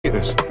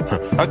meters.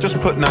 I just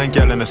put 9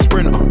 gal in a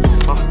Sprinter.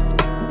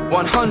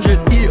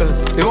 100 eaters,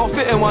 it won't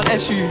fit in one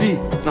SUV.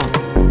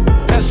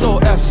 No.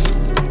 SOS,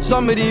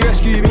 somebody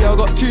rescue me. I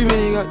got too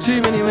many,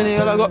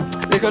 I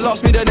got. They could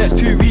last me the next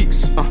 2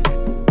 weeks.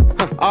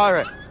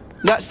 Alright,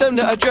 like send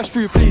the address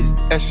through, please.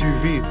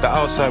 SUV, the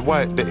outside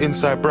white, the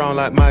inside brown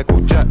like Michael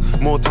Jack.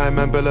 More time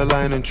and Bella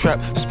line and trap.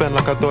 Spend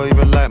like I don't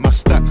even like my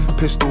stack.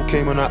 Pistol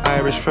came on an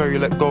Irish ferry,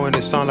 let go and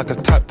it sound like a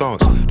tap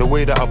dance. The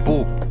way that I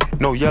ball,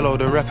 no yellow,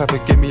 the ref had to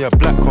give me a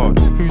black card.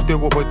 Who did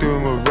what we're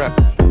doing with rap?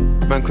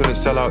 Man couldn't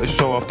sell out his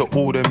show after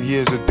all them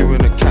years of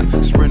doing a cat.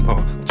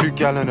 Sprinter, 2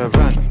 gal in a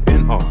van,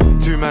 inter.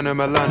 2 man in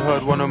Milan,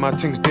 heard one of my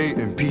things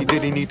dating. P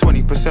Diddy need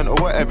 20%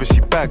 or whatever she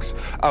bags.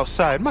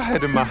 Outside, my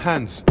head in my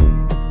hands.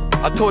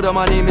 I told her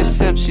my name is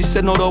Sam. She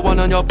said no, the one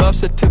on your birth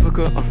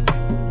certificate.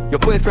 Your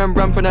boyfriend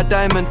ran from that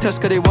diamond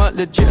test cause they weren't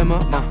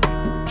legitimate.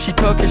 She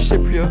Turkish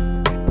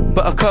Cypriot,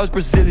 but her car's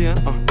Brazilian.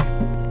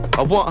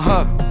 I want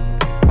her,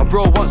 my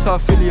bro wants her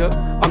affiliate.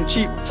 I'm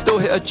cheap, still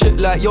hit a chick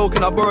like, yo,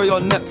 can I borrow your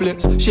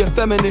Netflix? She a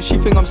feminist, she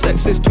think I'm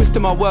sexist.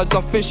 Twisting my words,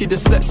 I think she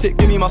dyslexic.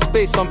 Give me my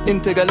space, I'm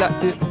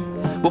intergalactic.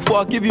 Before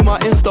I give you my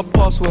Insta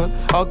password,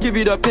 I'll give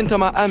you the pin to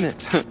my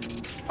Amex.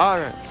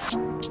 Alright,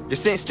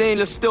 this ain't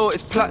stainless steel,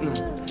 it's platinum.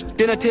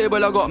 Dinner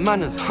table, I got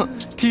manners.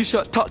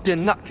 T-shirt tucked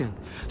in, napkin.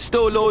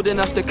 Still loading,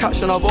 that's the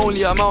caption. I've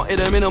only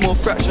amounted a minimal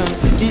fraction.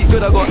 Eat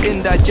good, I got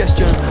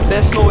indigestion.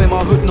 There's snow in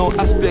my hood, no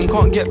aspirin.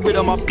 Can't get rid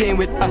of my pain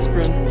with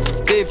aspirin.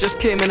 Dave just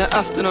came in an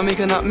Aston, I'm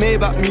making that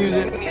Maybach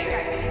music.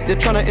 They're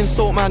trying to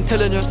insult my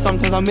intelligence,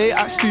 sometimes I may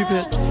act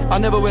stupid. I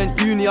never went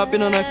uni, I've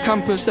been on a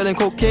campus selling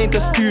cocaine to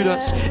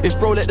students. If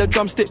bro let the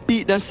drumstick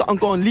beat, then something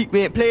gon' leak,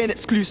 we ain't playing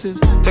exclusives.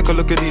 Take a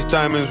look at these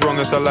diamonds, wrong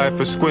as a life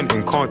for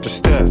squinting, can't just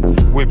stare.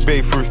 We're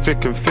bae through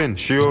thick and thin,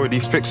 she already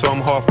fixed so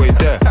I'm halfway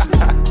there.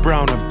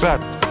 Brown and bad,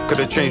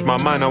 could've changed my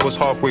mind, I was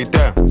halfway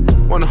there.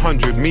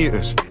 100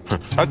 meters,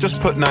 I just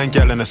put 9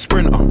 gal in a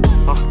Sprinter.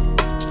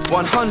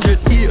 100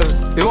 eaters,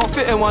 it won't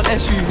fit in one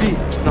SUV.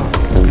 No.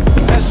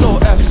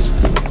 SOS,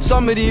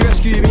 somebody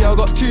rescue me. I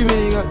got too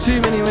many,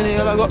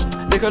 I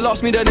got. They could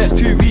last me the next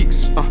 2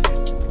 weeks.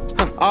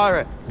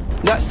 Alright,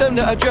 like send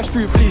the address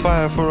through, please.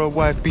 Fire for a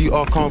wife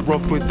beater, can't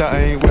rock with that, I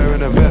ain't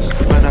wearing a vest.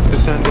 Man have to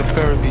send her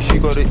therapy, she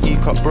got an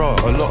E-cup bra,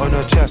 a lot on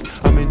her chest.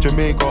 I'm in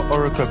Jamaica,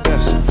 Orica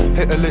best.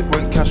 Hit a lick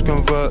when cash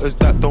converters,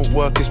 that don't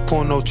work, it's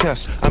porno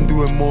chess. I'm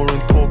doing more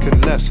and talking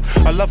less.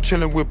 I love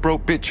chilling with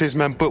broke bitches,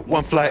 man, book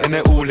one flight and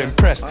they're all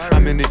impressed.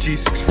 I'm in the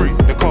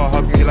G63, the car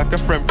hugged me like a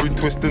friend through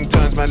twists and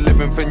turns. Man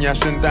living for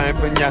Nyash and dying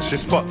for Nyash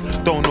is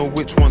fucked. Don't know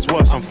which one's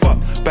worse, I'm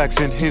fucked. Bags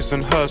in his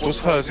and hers, what's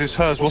hers is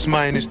hers, what's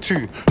mine is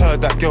too.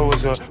 Heard that girl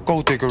was a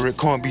gold digger, it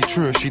can't be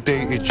true if she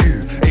dated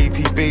you.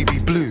 AP baby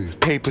blue,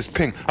 papers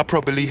pink, I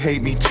probably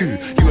hate me too.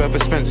 You ever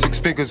spent 6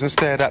 figures and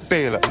stared at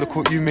Baylor? Look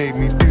what you made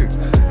me do.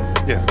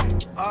 Yeah.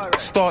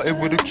 Started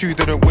with a queue,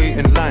 didn't wait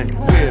in line.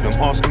 Weird, I'm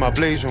asking my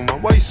Blasian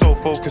one, why you so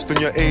focused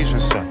on your Asian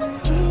side?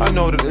 I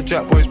know that the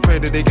Jack boys pray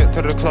that they get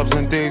to the clubs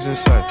and Dave's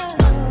inside.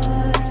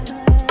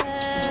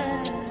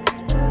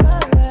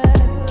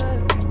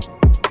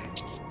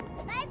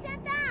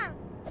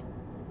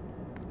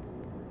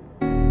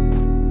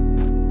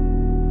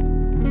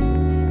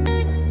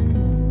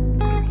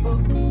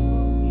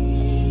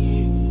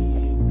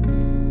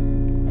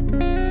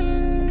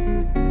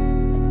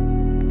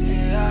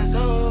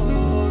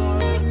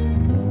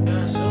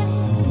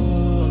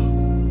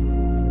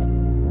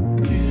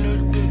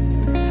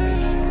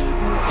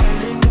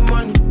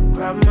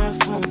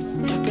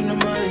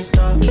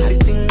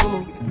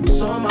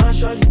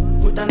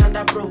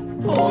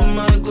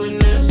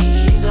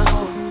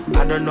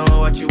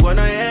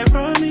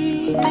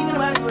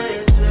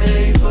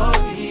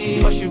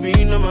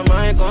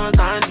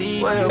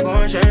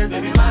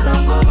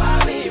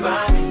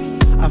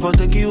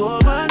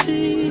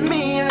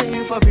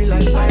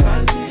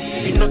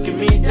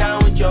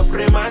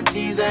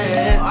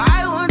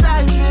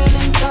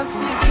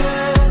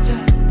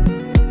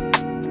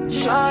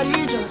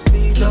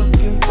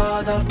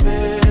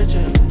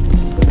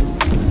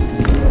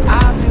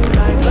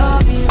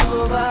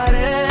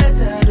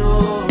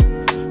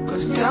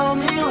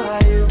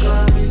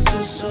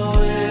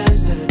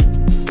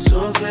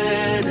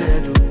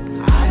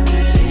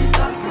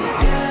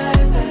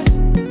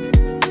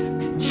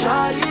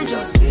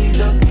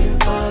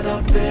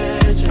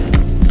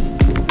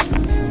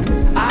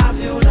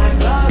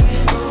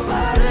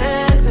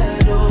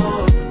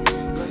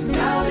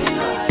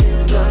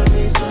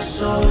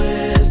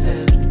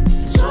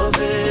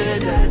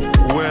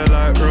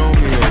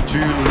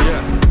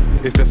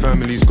 If the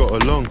family's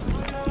got along,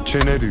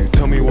 Chinedu,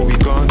 tell me what we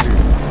gonna do.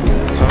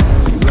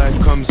 Huh? Life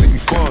comes at you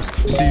fast.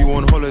 See you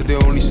on holiday,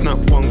 only snap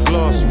one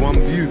glass,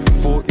 one view.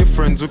 Thought your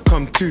friends would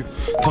come too.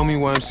 Tell me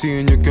why I'm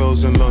seeing your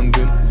girls in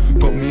London.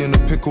 Got me in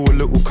a pickle, a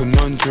little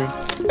conundrum.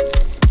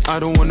 I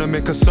don't wanna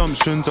make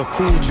assumptions, I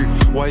called you.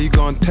 Why you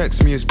gonna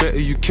text me? It's better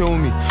you kill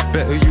me,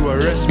 better you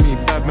arrest me.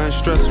 Bad man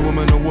stress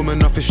woman, a woman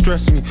nothing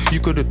stress me. You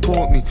could've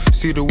taught me,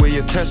 see the way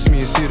you test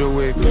me. See the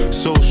way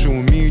social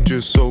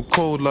media's so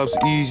cold. Love's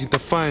easy to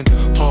find,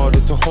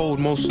 harder to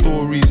hold. Most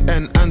stories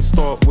end and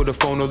start with a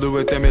phone. Although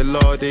with them in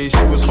law days,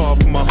 she was half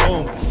of my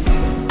home.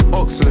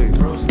 Oxlade,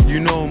 you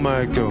know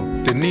my girl,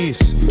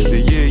 Denise,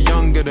 the year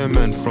younger than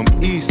man from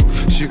East.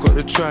 She got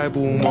the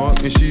tribal mark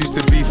and she used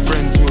to be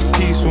friends with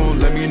Peace.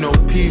 Won't let me know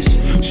peace.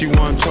 She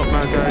want chop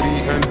my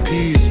daddy and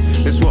peas.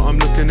 It's what I'm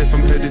looking if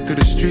I'm headed to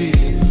the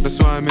streets. That's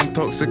why I'm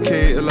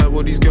intoxicated like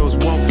what these girls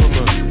want from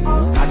her.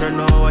 I don't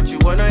know what you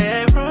wanna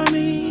hear from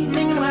me.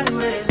 Thinking about the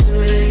way it's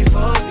way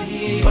for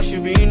me. But you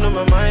been on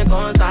my mind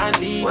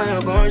constantly. When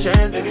your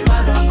conscience, baby,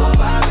 my don't go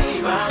by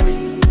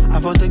me. I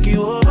thought take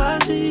you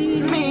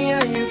overseas. Me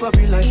and you for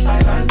be like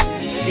 5 and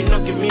 6. You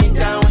knocking me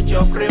down with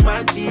your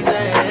prematis.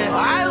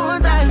 Why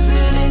would I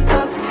feel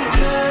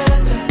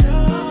intoxicated?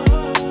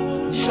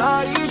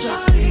 Shorty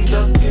just be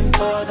looking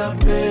for the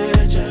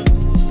picture.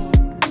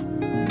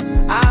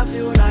 I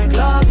feel like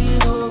love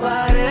is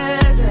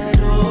overrated.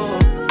 Oh,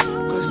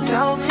 cause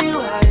tell me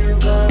why you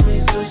got me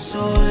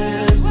so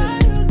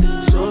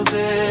wasted, so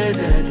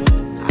faded.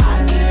 I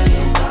feel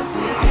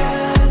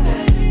intoxicated.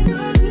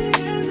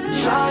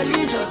 Shorty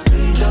just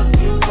be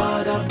looking for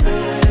the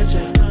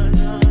picture.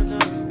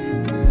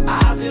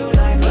 I feel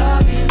like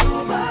love is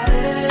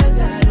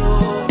overrated.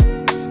 Oh,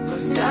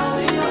 cause tell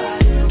me why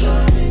you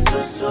got me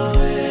so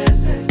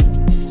wasted,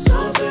 so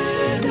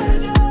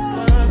faded.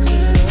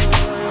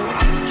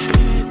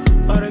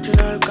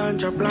 Original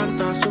ganja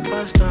planta,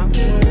 superstar,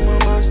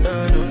 master,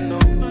 don't know.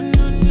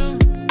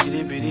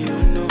 Bitty bitty,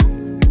 don't know.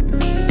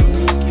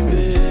 Nikki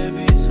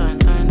baby,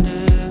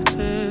 Santander,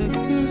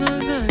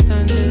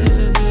 Santander.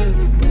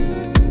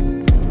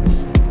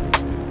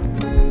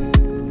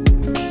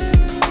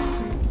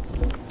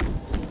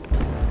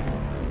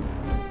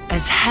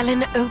 As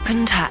Helen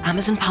opened her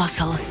Amazon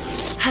parcel,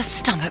 her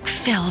stomach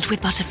filled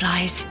with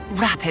butterflies,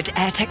 rapid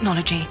air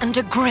technology, and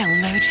a grill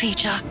mode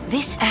feature.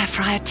 This air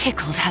fryer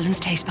tickled Helen's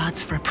taste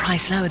buds for a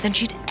price lower than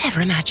she'd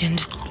ever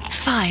imagined.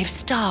 5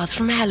 stars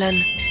from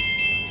Helen.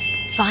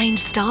 Find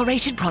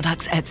star-rated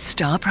products at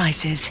star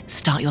prices.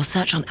 Start your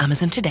search on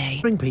Amazon today.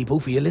 Bring people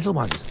for your little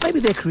ones.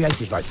 Maybe they're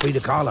creative like Frida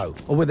Kahlo,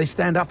 or where they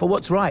stand up for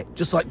what's right,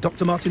 just like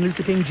Dr. Martin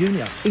Luther King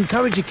Jr.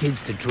 Encourage your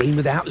kids to dream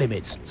without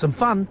limits. Some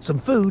fun, some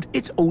food,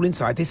 it's all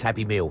inside this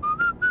Happy Meal.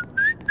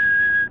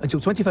 Until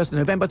 21st of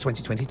November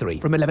 2023,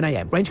 from 11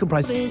 AM. Range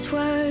comprises... It's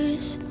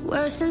worse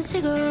than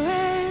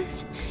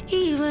cigarettes.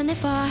 Even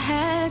if I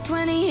had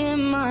 20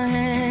 in my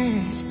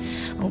hands.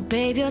 Oh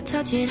baby, your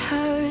touch, it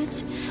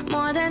hurts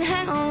more than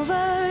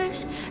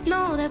hangovers.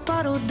 No, that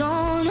bottle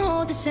don't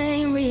hold the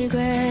same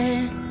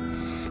regret.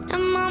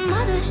 And my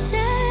mother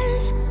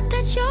says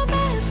that you're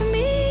bad for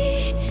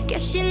me.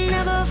 Guess she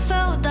never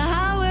felt the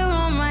high we're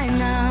on right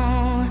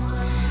now.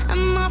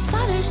 And my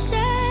father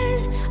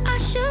says I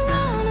should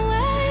run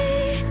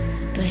away,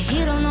 but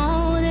he don't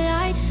know that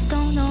I just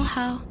don't know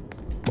how.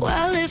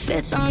 Well, if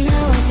it's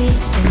unhealthy,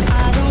 then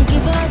I don't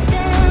give a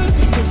damn.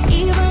 Cause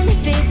even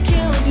if it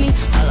kills me,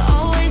 I'll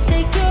always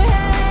take your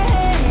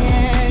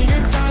hand.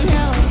 It's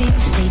unhealthy,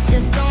 they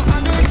just don't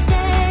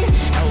understand.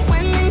 And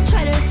when they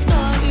try to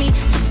stop me,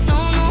 just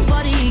know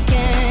nobody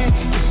can.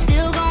 You're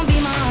still gonna be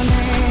my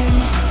man.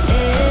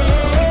 Hey,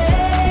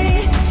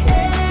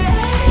 hey,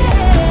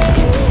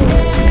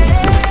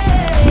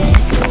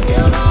 hey,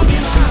 still gonna be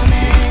my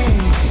man.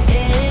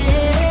 Hey,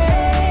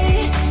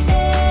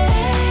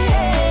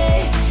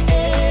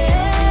 hey,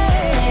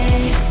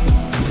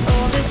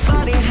 oh, this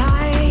body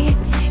high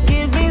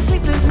gives me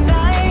sleepless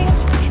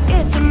nights.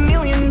 It's a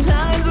million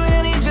times what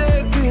any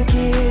jerk could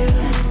give.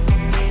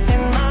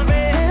 And my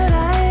red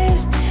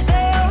eyes,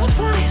 they are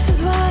twice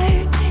as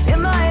wide. It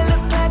might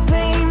look like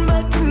pain,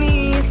 but to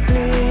me it's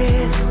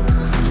bliss.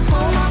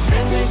 All my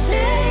friends may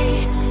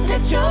say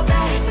that you're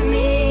bad for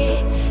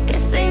me.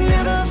 Guess they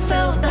never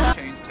felt the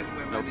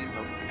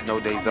No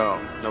days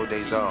off, no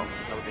days off,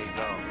 no days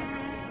off.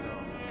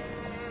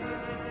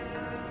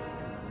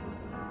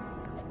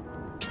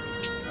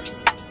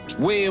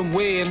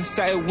 Waiting,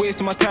 started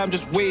wasting my time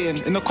just waiting.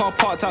 In the car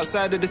parked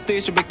outside of the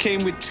station, became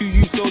with 2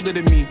 youths older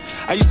than me.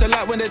 I used to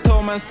like when they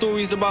told man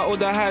stories about all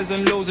the highs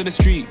and lows of the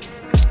street.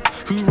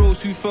 Who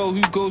rose, who fell,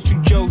 who goes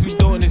to jail, who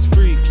don't is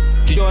free.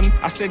 Dion,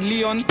 I said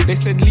Leon, they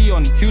said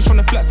Leon. He was from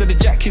the flats that the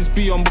jack kids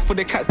be on. Before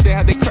the cats they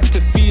had they cracked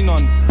a fiend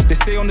on. They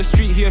say on the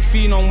street he a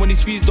fiend on. When he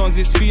squeezed on,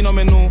 it's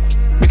phenomenal.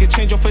 Make a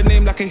change off a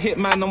name like a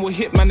hitman, and we'll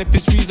hitman if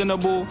it's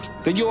reasonable.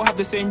 They all have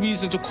the same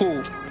reason to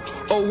call.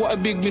 Oh, what a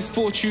big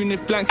misfortune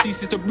if blank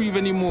ceases to breathe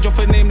anymore. Drop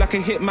a name like a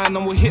hitman,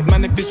 and we'll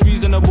hitman if it's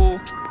reasonable.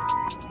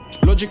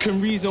 Logic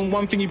and reason,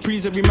 one thing he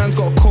proves, every man's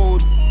got a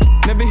code.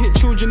 Never hit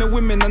children and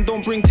women, and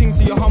don't bring things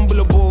to your humble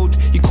abode.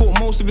 He caught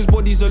most of his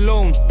bodies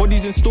alone.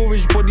 Bodies in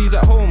storage, bodies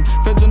at home.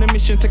 Feds on a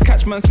mission to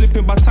catch man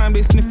slipping. By time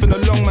they sniffing a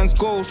long man's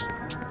ghost.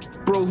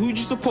 Bro, who'd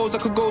you suppose I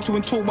could go to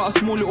and talk about a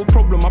small little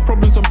problem? My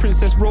problem's on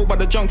Princess Road by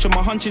the junction.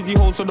 My hunches he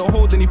holds, so don't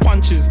hold any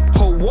punches.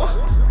 Hold what?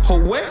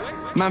 Hold where?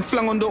 Man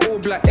flung on the all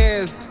black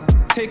airs.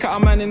 Take out a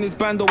man in his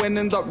band or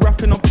end up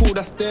rapping on Paul,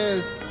 that's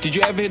theirs. Did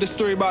you ever hear the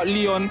story about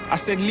Leon? I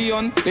said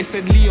Leon, they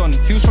said Leon.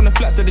 He was from the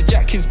flats that the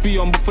jack kids be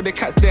on. Before the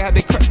cats they had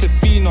they cracked a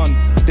fiend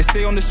on. They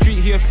say on the street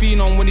he a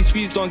fiend on. When he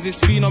squeezed on, it's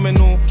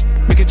phenomenal.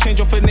 Make a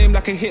change off a name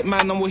like a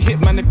hitman, and we'll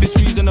hitman if it's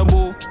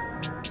reasonable.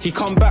 He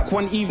come back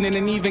one evening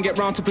and even get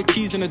round to put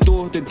keys in the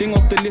door. The ding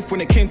off the lift when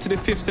it came to the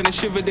fifths and the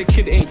shiver the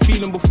kid ain't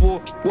feeling before.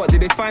 What,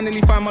 did they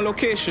finally find my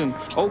location?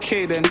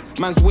 Okay then,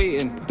 man's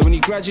waiting. Then when he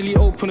gradually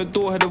opened the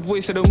door, heard a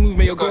voice, said, oh move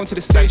mate, you're going to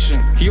the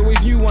station. He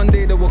always knew one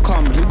day there were